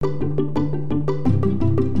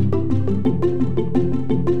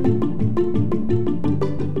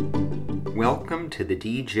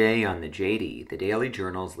DJ on the JD, the Daily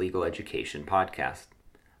Journal's legal education podcast.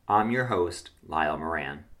 I'm your host, Lyle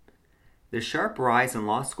Moran. The sharp rise in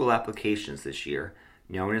law school applications this year,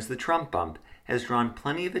 known as the Trump bump, has drawn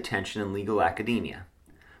plenty of attention in legal academia.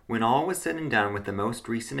 When all was said and done with the most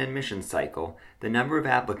recent admissions cycle, the number of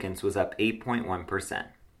applicants was up 8.1%.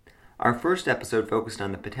 Our first episode focused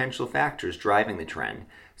on the potential factors driving the trend,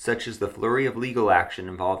 such as the flurry of legal action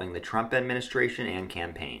involving the Trump administration and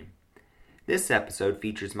campaign. This episode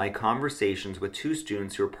features my conversations with two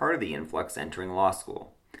students who are part of the influx entering law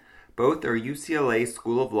school. Both are UCLA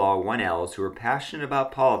School of Law 1Ls who are passionate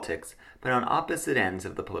about politics, but on opposite ends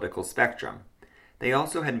of the political spectrum. They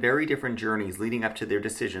also had very different journeys leading up to their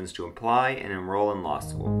decisions to apply and enroll in law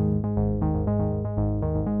school.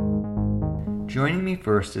 Joining me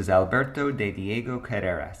first is Alberto de Diego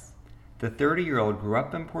Carreras. The 30-year-old grew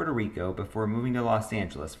up in Puerto Rico before moving to Los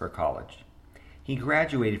Angeles for college. He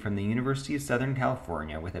graduated from the University of Southern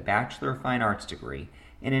California with a Bachelor of Fine Arts degree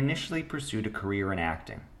and initially pursued a career in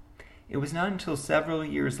acting. It was not until several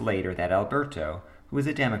years later that Alberto, who is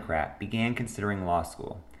a Democrat, began considering law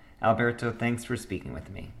school. Alberto, thanks for speaking with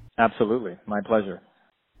me. Absolutely. My pleasure.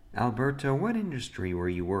 Alberto, what industry were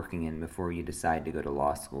you working in before you decided to go to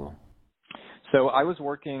law school? So I was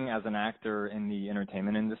working as an actor in the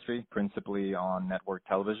entertainment industry, principally on network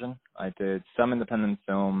television. I did some independent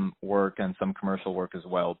film work and some commercial work as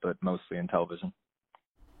well, but mostly in television.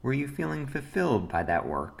 Were you feeling fulfilled by that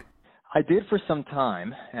work? I did for some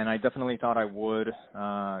time, and I definitely thought I would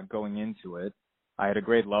going into it. I had a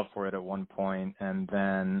great love for it at one point, and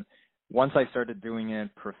then once I started doing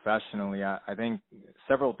it professionally, I think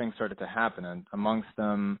several things started to happen, and amongst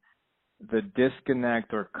them, the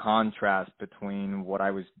disconnect or contrast between what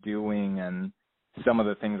I was doing and some of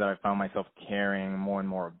the things that I found myself caring more and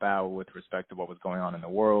more about with respect to what was going on in the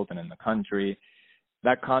world and in the country,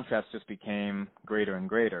 that contrast just became greater and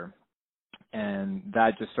greater. And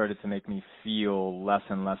that just started to make me feel less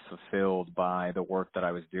and less fulfilled by the work that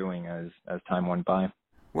I was doing as time went by.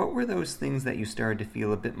 What were those things that you started to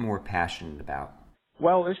feel a bit more passionate about?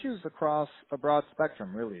 Well, issues across a broad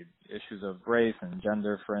spectrum, really. Issues of race and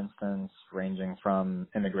gender, for instance, ranging from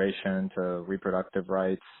immigration to reproductive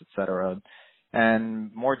rights, etc.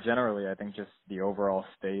 And more generally, I think just the overall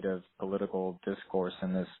state of political discourse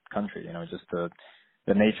in this country, just the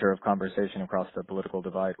nature of conversation across the political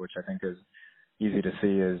divide, which I think is easy to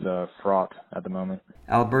see is fraught at the moment.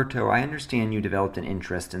 Alberto, I understand you developed an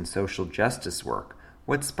interest in social justice work.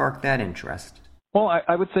 What sparked that interest? Well,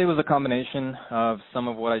 I would say it was a combination of some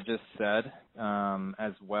of what I just said,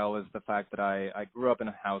 as well as the fact that I grew up in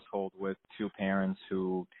a household with two parents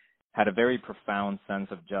who had a very profound sense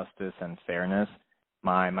of justice and fairness.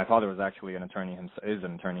 My father was actually is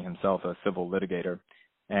an attorney himself, a civil litigator.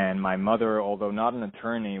 And my mother, although not an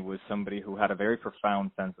attorney, was somebody who had a very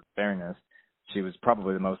profound sense of fairness. She was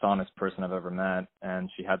probably the most honest person I've ever met, and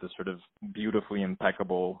she had this sort of beautifully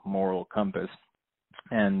impeccable moral compass.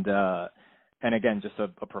 And again, just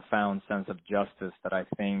a profound sense of justice that I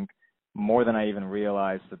think, more than I even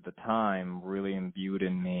realized at the time, really imbued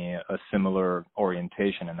in me a similar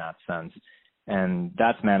orientation in that sense. And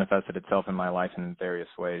that's manifested itself in my life in various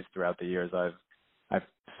ways throughout the years. I've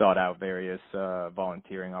sought out various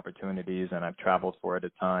volunteering opportunities, and I've traveled for it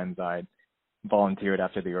at times. I volunteered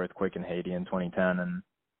after the earthquake in Haiti in 2010, and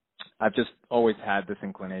I've just always had this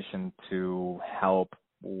inclination to help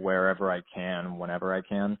wherever I can, whenever I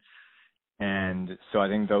can. And so I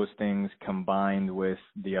think those things, combined with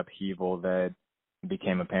the upheaval that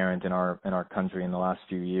became apparent in our country in the last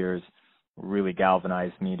few years, really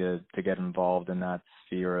galvanized me to get involved in that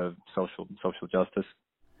sphere of social justice.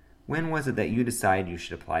 When was it that you decided you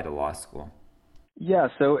should apply to law school? Yeah,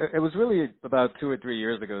 so it was really about 2 or 3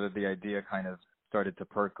 years ago that the idea kind of started to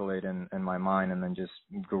percolate in my mind, and then just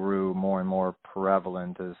grew more and more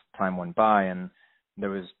prevalent as time went by. And there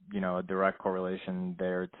was, a direct correlation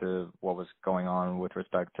there to what was going on with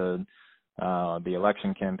respect to the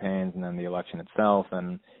election campaigns and then the election itself.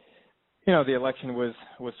 And, the election was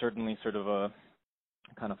certainly sort of a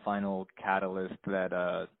kind of final catalyst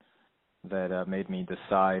that made me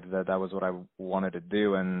decide that was what I wanted to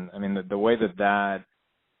do. And I mean, the way that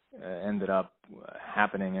ended up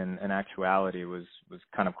happening in actuality was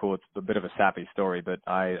kind of cool. It's a bit of a sappy story, but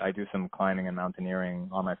I do some climbing and mountaineering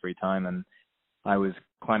on my free time, and I was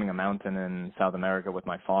climbing a mountain in South America with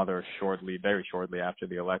my father very shortly after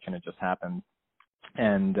the election had just happened.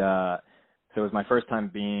 And so it was my first time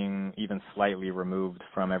being even slightly removed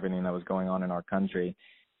from everything that was going on in our country.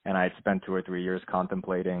 And I had spent 2 or 3 years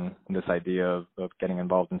contemplating this idea of getting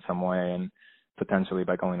involved in some way, and potentially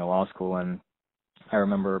by going to law school. And I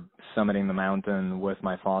remember summiting the mountain with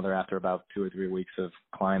my father after about 2 or 3 weeks of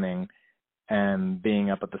climbing and being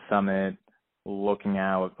up at the summit, looking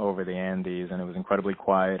out over the Andes, and it was incredibly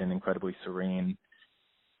quiet and incredibly serene.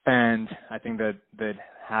 And I think that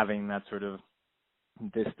having that sort of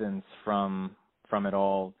distance from it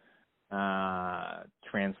all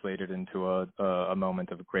translated into a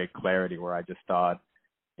moment of great clarity where I just thought,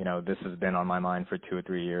 this has been on my mind for 2 or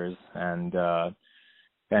 3 years, and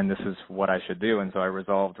this is what I should do. And so I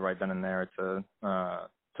resolved right then and there to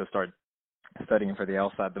start studying for the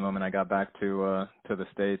LSAT the moment I got back to the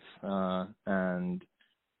States, and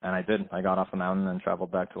I did. I got off the mountain and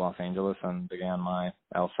traveled back to Los Angeles and began my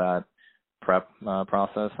LSAT prep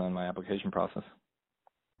process and my application process.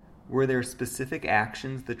 Were there specific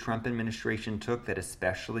actions the Trump administration took that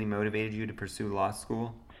especially motivated you to pursue law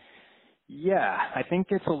school? Yeah, I think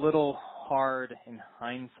it's a little hard in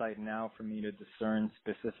hindsight now for me to discern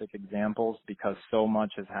specific examples because so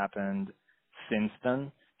much has happened since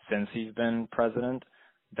then, since he's been president,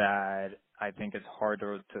 that I think it's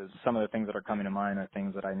harder to some of the things that are coming to mind are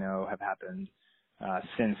things that I know have happened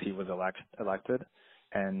since he was elected.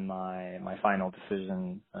 And my final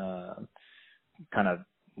decision kind of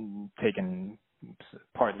taken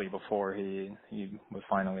partly before he was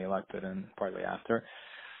finally elected and partly after.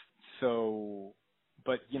 So,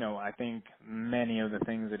 but, I think many of the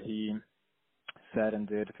things that he said and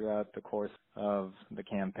did throughout the course of the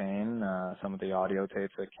campaign, some of the audio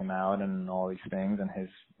tapes that came out and all these things, and his,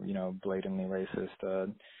 blatantly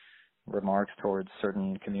racist remarks towards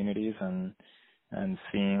certain communities, and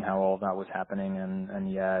seeing how all that was happening,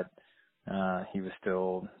 and yet he was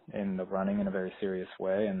still in the running in a very serious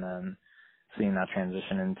way, and then seeing that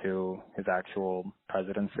transition into his actual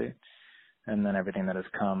presidency, and then everything that has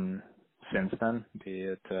come since then, be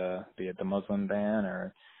it the Muslim ban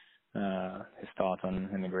or his thoughts on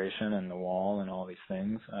immigration and the wall and all these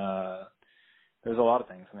things. There's a lot of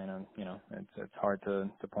things. I mean, it's hard to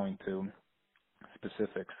point to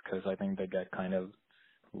specifics because I think they get kind of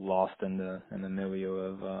lost in the milieu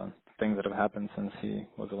of things that have happened since he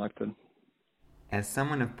was elected. As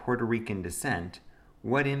someone of Puerto Rican descent,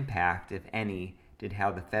 what impact, if any, did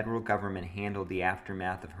how the federal government handled the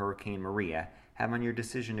aftermath of Hurricane Maria have on your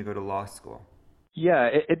decision to go to law school? Yeah,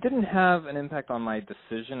 it didn't have an impact on my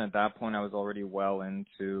decision. At that point, I was already well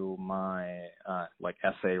into my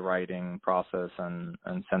essay writing process and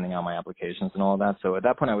sending out my applications and all of that. So at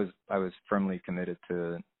that point, I was firmly committed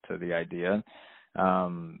to the idea.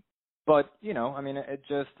 But it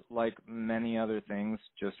just, like many other things,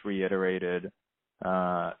 just reiterated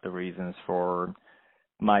the reasons for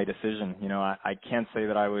my decision. I can't say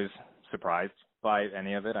that I was surprised by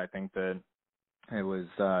any of it. I think that it was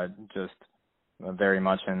just very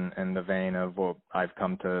much in the vein of what I've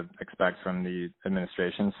come to expect from the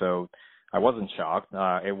administration. So I wasn't shocked.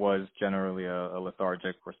 It was generally a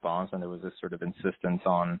lethargic response, and there was this sort of insistence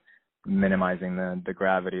on minimizing the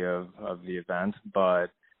gravity of the event. But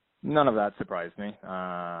none of that surprised me.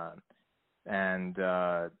 I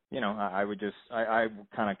would just, I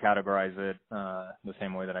kind of categorize it the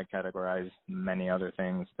same way that I categorize many other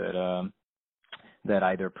things that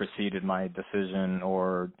either preceded my decision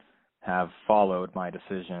or have followed my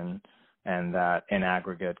decision, and that in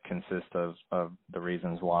aggregate consist of the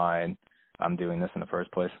reasons why I'm doing this in the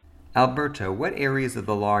first place. Alberto, what areas of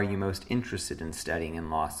the law are you most interested in studying in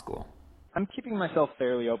law school? I'm keeping myself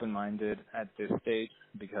fairly open-minded at this stage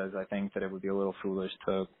because I think that it would be a little foolish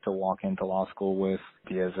to walk into law school with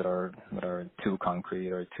ideas that are too concrete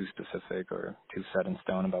or too specific or too set in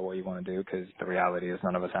stone about what you want to do, because the reality is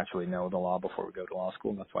none of us actually know the law before we go to law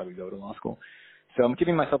school. That's why we go to law school. So I'm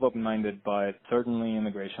keeping myself open-minded, but certainly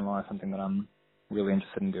immigration law is something that I'm really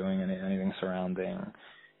interested in doing, and anything surrounding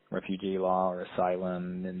refugee law or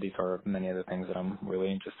asylum, and these are many of the things that I'm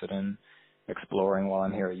really interested in exploring while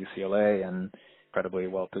I'm here at UCLA, and incredibly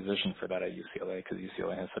well positioned for that at UCLA because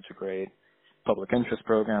UCLA has such a great public interest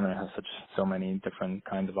program, and it has so many different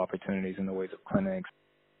kinds of opportunities in the ways of clinics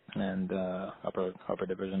and upper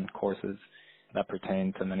division courses that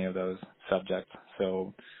pertain to many of those subjects.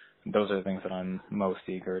 So those are the things that I'm most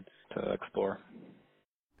eager to explore.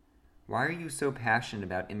 Why are you so passionate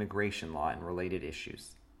about immigration law and related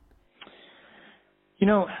issues?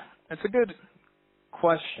 It's a good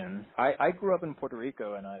question. I grew up in Puerto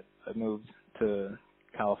Rico, and I moved to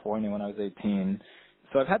California when I was 18.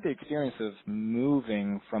 So I've had the experience of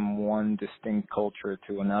moving from one distinct culture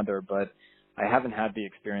to another, but I haven't had the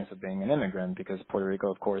experience of being an immigrant because Puerto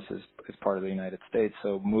Rico, of course, is part of the United States.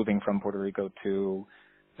 So moving from Puerto Rico to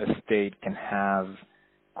a state can have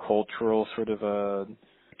cultural sort of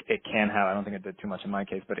it can have, I don't think it did too much in my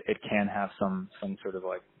case, but it can have some sort of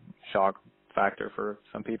like shock factor for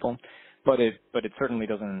some people, but it certainly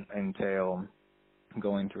doesn't entail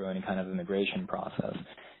going through any kind of immigration process.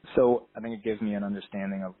 So I think it gives me an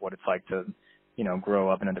understanding of what it's like to, grow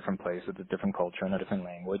up in a different place with a different culture and a different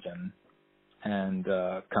language, and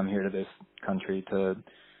come here to this country to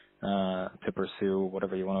pursue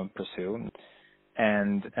whatever you want to pursue.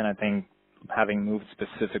 And I think having moved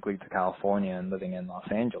specifically to California and living in Los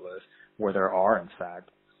Angeles, where there are in fact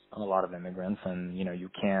a lot of immigrants, and you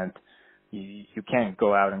can't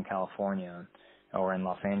go out in California or in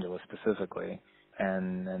Los Angeles specifically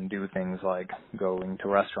and do things like going to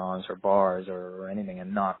restaurants or bars or anything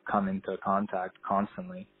and not come into contact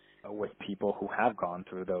constantly with people who have gone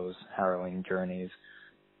through those harrowing journeys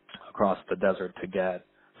across the desert to get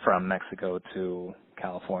from Mexico to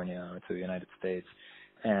California or to the United States.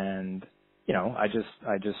 And I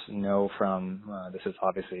just know from this is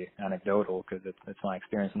obviously anecdotal because it's my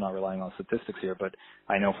experience. I'm not relying on statistics here, but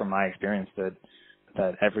I know from my experience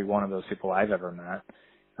that every one of those people I've ever met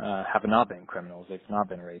have not been criminals. They've not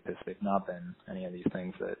been rapists. They've not been any of these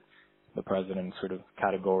things that the president sort of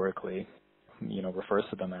categorically, refers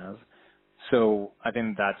to them as. So I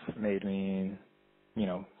think that's made me,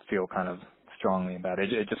 feel kind of strongly about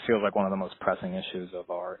it. It just feels like one of the most pressing issues of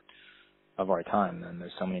our time, and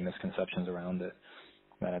there's so many misconceptions around it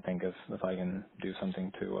that I think if I can do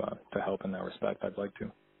something to help in that respect, I'd like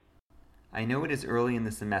to. I know it is early in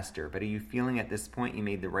the semester, but are you feeling at this point you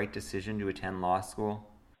made the right decision to attend law school?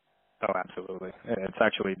 Oh, absolutely. It's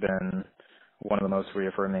actually been one of the most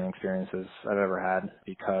reaffirming experiences I've ever had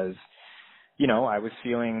because, I was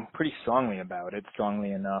feeling pretty strongly about it,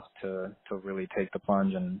 strongly enough to really take the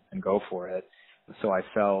plunge and go for it. So I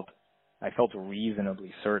felt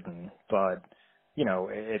reasonably certain, but,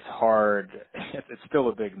 it's hard. It's still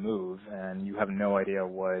a big move, and you have no idea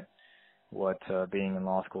what being in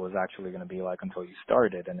law school is actually going to be like until you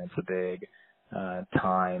start it, and it's a big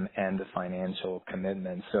time and a financial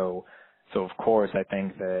commitment. So of course, I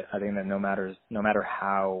think that no matter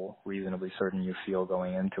how reasonably certain you feel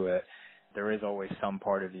going into it, there is always some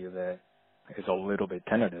part of you that is a little bit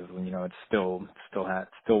tentative. When it's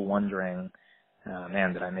still wondering,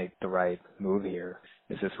 man, did I make the right move here?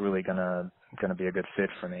 Is this really gonna be a good fit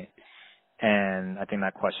for me? And I think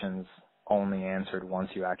that question's only answered once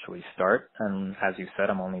you actually start. And as you said,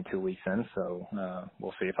 I'm only 2 weeks in, so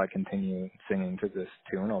we'll see if I continue singing to this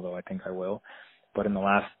tune, although I think I will. But in the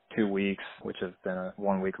last 2 weeks, which has been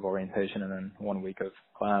 1 week of orientation and then 1 week of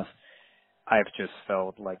class, I've just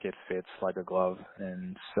felt like it fits like a glove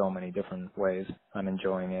in so many different ways. I'm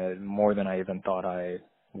enjoying it more than I even thought I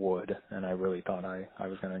would, and I really thought I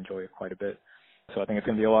was going to enjoy it quite a bit. So I think it's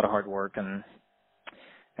going to be a lot of hard work, and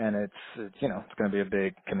it's it's going to be a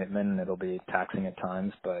big commitment, and it'll be taxing at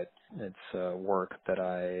times, but it's work that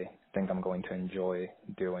I think I'm going to enjoy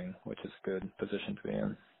doing, which is a good position to be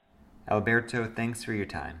in. Alberto, thanks for your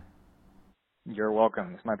time. You're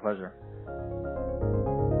welcome. It's my pleasure.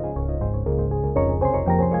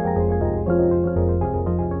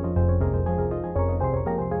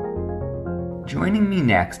 Joining me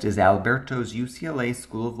next is Alberto's UCLA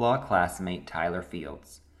School of Law classmate Tyler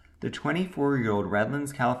Fields. The 24-year-old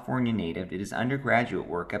Redlands, California native did his undergraduate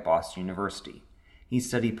work at Boston University. He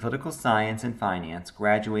studied political science and finance,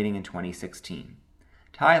 graduating in 2016.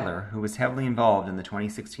 Tyler, who was heavily involved in the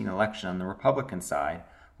 2016 election on the Republican side,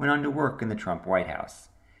 went on to work in the Trump White House.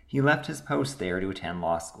 He left his post there to attend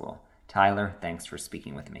law school. Tyler, thanks for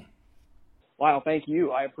speaking with me. Wow, thank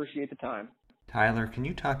you. I appreciate the time. Tyler, can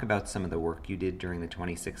you talk about some of the work you did during the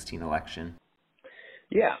 2016 election?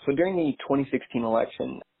 Yeah, so during the 2016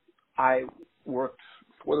 election, I worked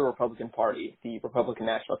for the Republican Party, the Republican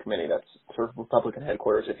National Committee, that's sort of Republican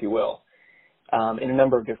headquarters, if you will, in a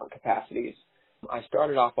number of different capacities. I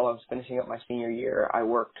started off while I was finishing up my senior year. I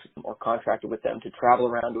worked or contracted with them to travel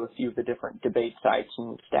around to a few of the different debate sites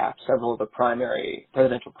and staff several of the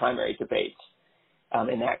presidential primary debates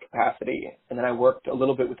in that capacity. And then I worked a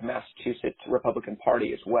little bit with the Massachusetts Republican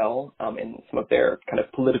Party as well in some of their kind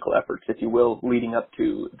of political efforts, if you will, leading up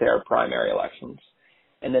to their primary elections.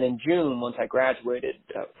 And then in June, once I graduated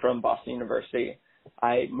from Boston University,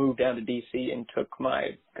 I moved down to D.C. and took my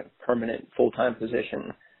kind of permanent full-time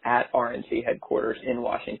position at RNC headquarters in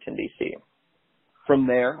Washington, D.C. From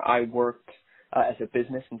there, I worked as a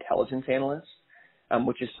business intelligence analyst,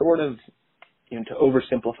 which is sort of, to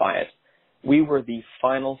oversimplify it, we were the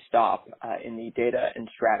final stop in the data and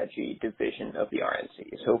strategy division of the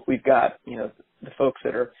RNC. So if we've got, the folks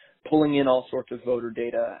that are pulling in all sorts of voter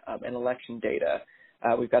data and election data,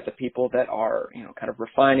 we've got the people that are, kind of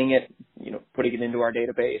refining it, putting it into our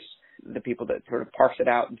database, the people that sort of parse it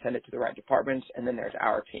out and send it to the right departments, and then there's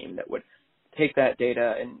our team that would take that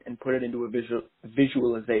data and put it into a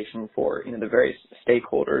visualization for, the various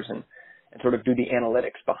stakeholders and sort of do the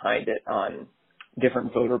analytics behind it on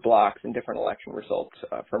different voter blocks and different election results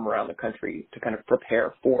from around the country to kind of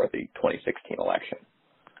prepare for the 2016 election.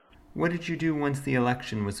 What did you do once the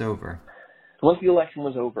election was over? Once the election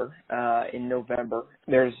was over in November,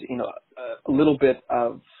 there's a little bit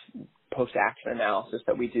of post-action analysis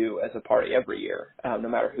that we do as a party every year, no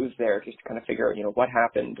matter who's there, just to kind of figure out what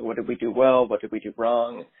happened, what did we do well, what did we do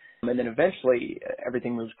wrong, and then eventually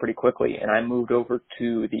everything moves pretty quickly, and I moved over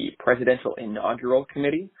to the Presidential Inaugural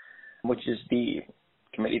Committee, which is the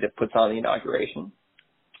committee that puts on the inauguration,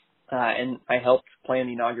 and I helped plan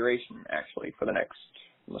the inauguration actually for the next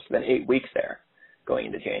must have been 8 weeks there, going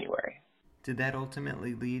into January. Did that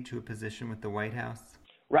ultimately lead to a position with the White House?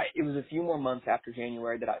 Right. It was a few more months after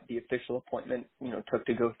January that the official appointment, took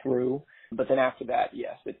to go through. But then after that,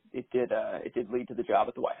 yes, it did lead to the job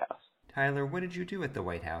at the White House. Tyler, what did you do at the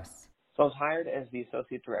White House? So I was hired as the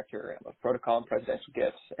Associate Director of Protocol and Presidential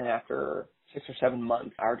Gifts. And after 6 or 7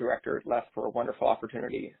 months, our director left for a wonderful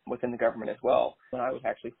opportunity within the government as well. And I was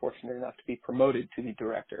actually fortunate enough to be promoted to the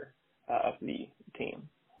director of the team.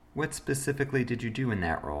 What specifically did you do in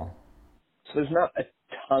that role? So there's not a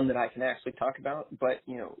ton that I can actually talk about, but,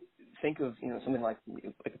 think of, something like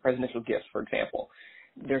the presidential gifts, for example.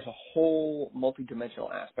 There's a whole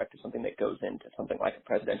multidimensional aspect of something that goes into something like a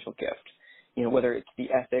presidential gift. Whether it's the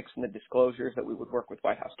ethics and the disclosures that we would work with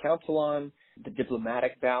White House counsel on, the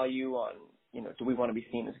diplomatic value on, do we want to be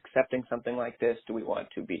seen as accepting something like this? Do we want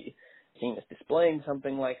to be seen as displaying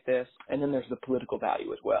something like this? And then there's the political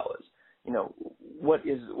value as well as, what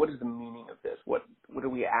is the meaning of this? What do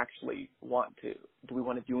we actually want to? Do we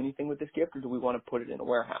want to do anything with this gift, or do we want to put it in a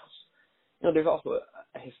warehouse? There's also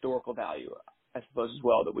a historical value, I suppose, as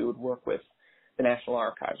well, that we would work with the National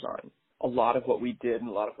Archives on. A lot of what we did and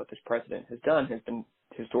a lot of what this president has done has been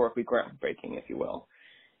historically groundbreaking, if you will.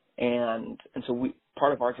 And so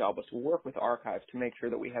part of our job was to work with archives to make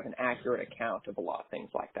sure that we have an accurate account of a lot of things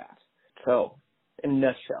like that. So, in a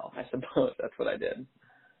nutshell, I suppose that's what I did.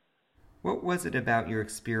 What was it about your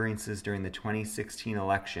experiences during the 2016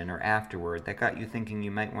 election or afterward that got you thinking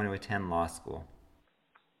you might want to attend law school?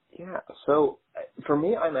 Yeah, so for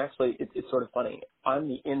me, I'm actually, it's sort of funny. I'm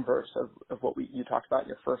the inverse of what you talked about in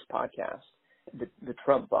your first podcast, the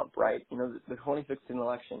Trump bump, right? The 2016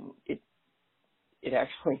 election, it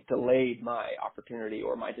actually delayed my opportunity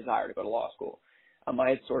or my desire to go to law school. I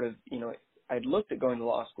had sort of, I'd looked at going to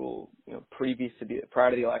law school,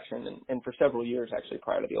 prior to the election and for several years actually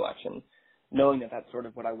prior to the election, knowing that that's sort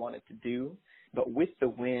of what I wanted to do. But with the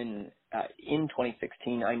win in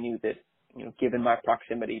 2016, I knew that, given my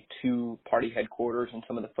proximity to party headquarters and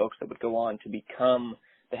some of the folks that would go on to become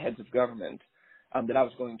the heads of government, that I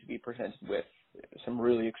was going to be presented with some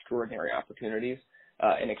really extraordinary opportunities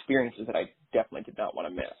and experiences that I definitely did not want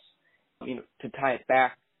to miss. To tie it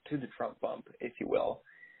back to the Trump bump, if you will,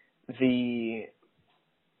 the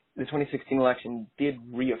 2016 election did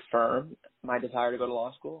reaffirm my desire to go to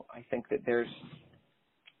law school. I think that there's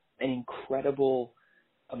an incredible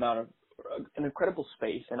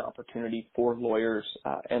space and opportunity for lawyers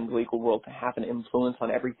and the legal world to have an influence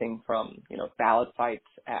on everything from, ballot fights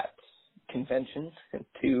at conventions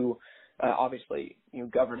to obviously,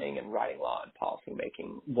 governing and writing law and policy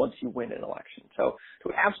making once you win an election. So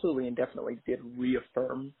it absolutely and definitely did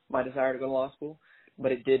reaffirm my desire to go to law school,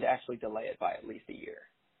 but it did actually delay it by at least a year.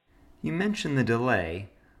 You mentioned the delay.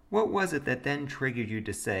 What was it that then triggered you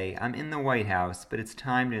to say, I'm in the White House, but it's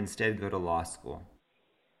time to instead go to law school?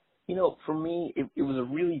 For me, it was a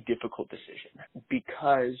really difficult decision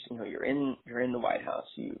because, you're in the White House.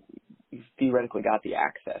 You theoretically got the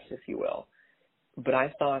access, if you will. But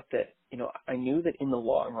I thought that, I knew that in the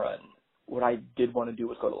long run, what I did want to do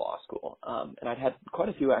was go to law school. And I'd had quite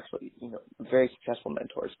a few actually, very successful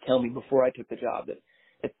mentors tell me before I took the job that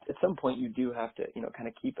at some point you do have to, kind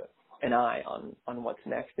of keep an eye on what's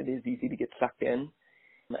next. It is easy to get sucked in.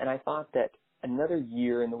 And I thought that another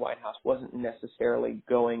year in the White House wasn't necessarily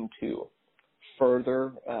going to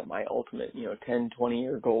further my ultimate, 10,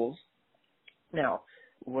 20-year goals. Now,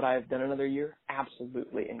 would I have done another year?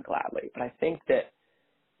 Absolutely and gladly. But I think that,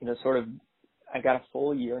 I got a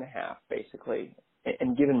full year and a half, basically.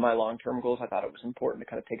 And given my long-term goals, I thought it was important to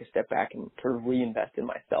kind of take a step back and sort of reinvest in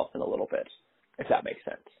myself in a little bit, if that makes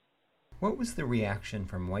sense. What was the reaction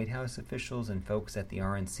from White House officials and folks at the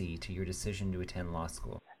RNC to your decision to attend law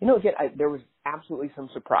school? Again, there was absolutely some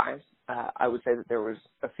surprise. I would say that there was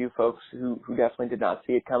a few folks who definitely did not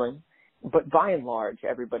see it coming. But by and large,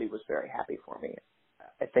 everybody was very happy for me.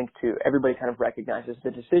 I think, everybody kind of recognizes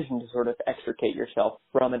the decision to sort of extricate yourself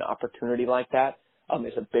from an opportunity like that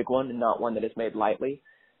is a big one and not one that is made lightly.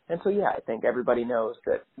 And so, yeah, I think everybody knows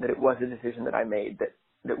that it was a decision that I made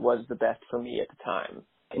that was the best for me at the time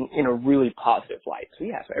in a really positive light. So,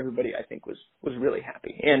 yeah, so everybody, I think, was really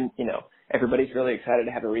happy. And, everybody's really excited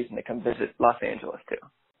to have a reason to come visit Los Angeles, too.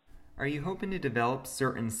 Are you hoping to develop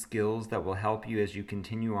certain skills that will help you as you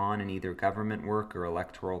continue on in either government work or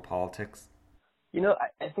electoral politics?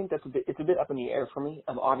 I think it's a bit up in the air for me.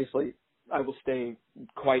 Obviously, I will stay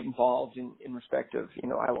quite involved in respect of,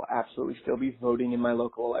 I will absolutely still be voting in my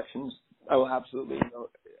local elections. I will absolutely,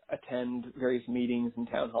 attend various meetings and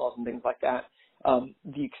town halls and things like that.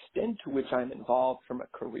 The extent to which I'm involved from a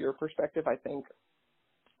career perspective, I think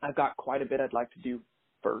I've got quite a bit I'd like to do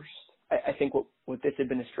first. I think what this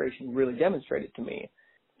administration really demonstrated to me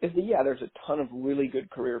is that, yeah, there's a ton of really good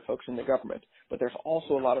career folks in the government, but there's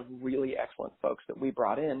also a lot of really excellent folks that we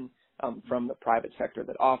brought in from the private sector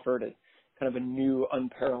that offered kind of a new,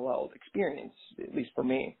 unparalleled experience, at least for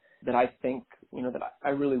me, that I think, that I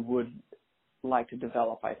really would like to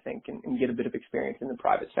develop, I think, and get a bit of experience in the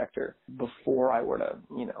private sector before I were to,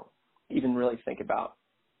 even really think about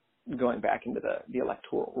going back into the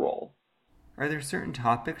electoral role. Are there certain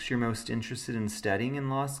topics you're most interested in studying in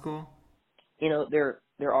law school?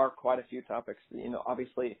 There are quite a few topics.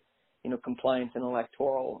 Obviously, compliance and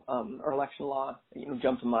electoral or election law,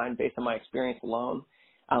 jump to mind based on my experience alone.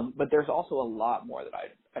 But there's also a lot more that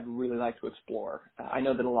I'd really like to explore. I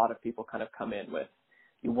know that a lot of people kind of come in with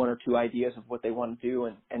one or two ideas of what they want to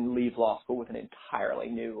do and leave law school with an entirely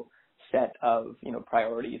new set of,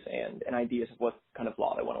 priorities and ideas of what kind of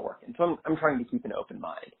law they want to work in. So I'm trying to keep an open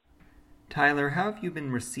mind. Tyler, how have you been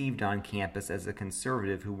received on campus as a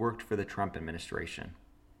conservative who worked for the Trump administration?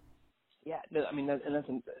 Yeah, and that's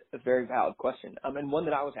a very valid question, and one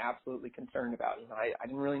that I was absolutely concerned about. I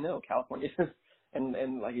didn't really know California,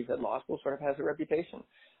 and like you said, law school sort of has a reputation.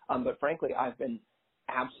 But frankly, I've been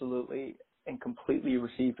absolutely and completely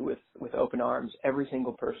received with open arms. Every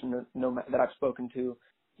single person that I've spoken to,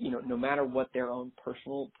 no matter what their own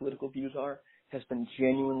personal political views are, has been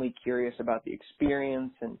genuinely curious about the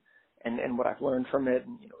experience and what I've learned from it.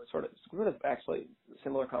 And, it's sort of actually a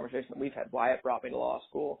similar conversation that we've had. Why it brought me to law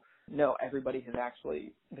school. No, everybody has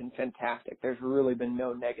actually been fantastic. There's really been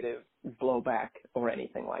no negative blowback or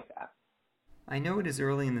anything like that. I know it is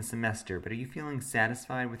early in the semester, but are you feeling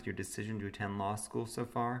satisfied with your decision to attend law school so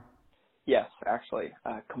far? Yes, actually,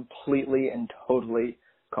 completely and totally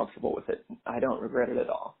comfortable with it. I don't regret it at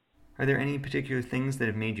all. Are there any particular things that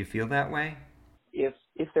have made you feel that way?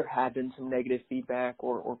 If there had been some negative feedback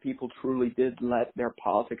or people truly did let their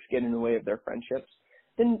politics get in the way of their friendships,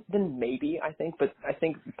 then maybe, I think. But I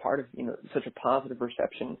think part of, such a positive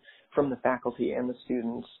reception from the faculty and the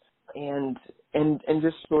students and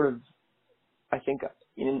just sort of, I think,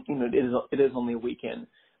 it is only a weekend,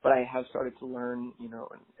 but I have started to learn,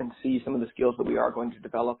 and see some of the skills that we are going to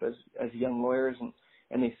develop as young lawyers,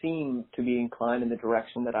 and they seem to be inclined in the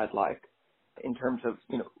direction that I'd like in terms of,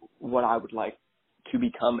 what I would like to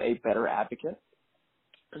become a better advocate.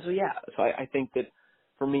 And so, yeah, I think that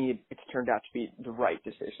for me, it's turned out to be the right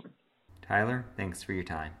decision. Tyler, thanks for your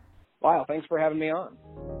time. Wow, thanks for having me on.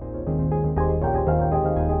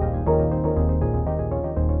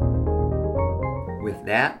 With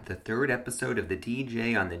that, the third episode of the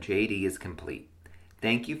DJ on the JD is complete.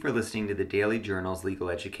 Thank you for listening to the Daily Journal's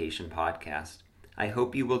Legal Education Podcast. I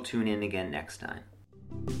hope you will tune in again next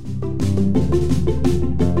time.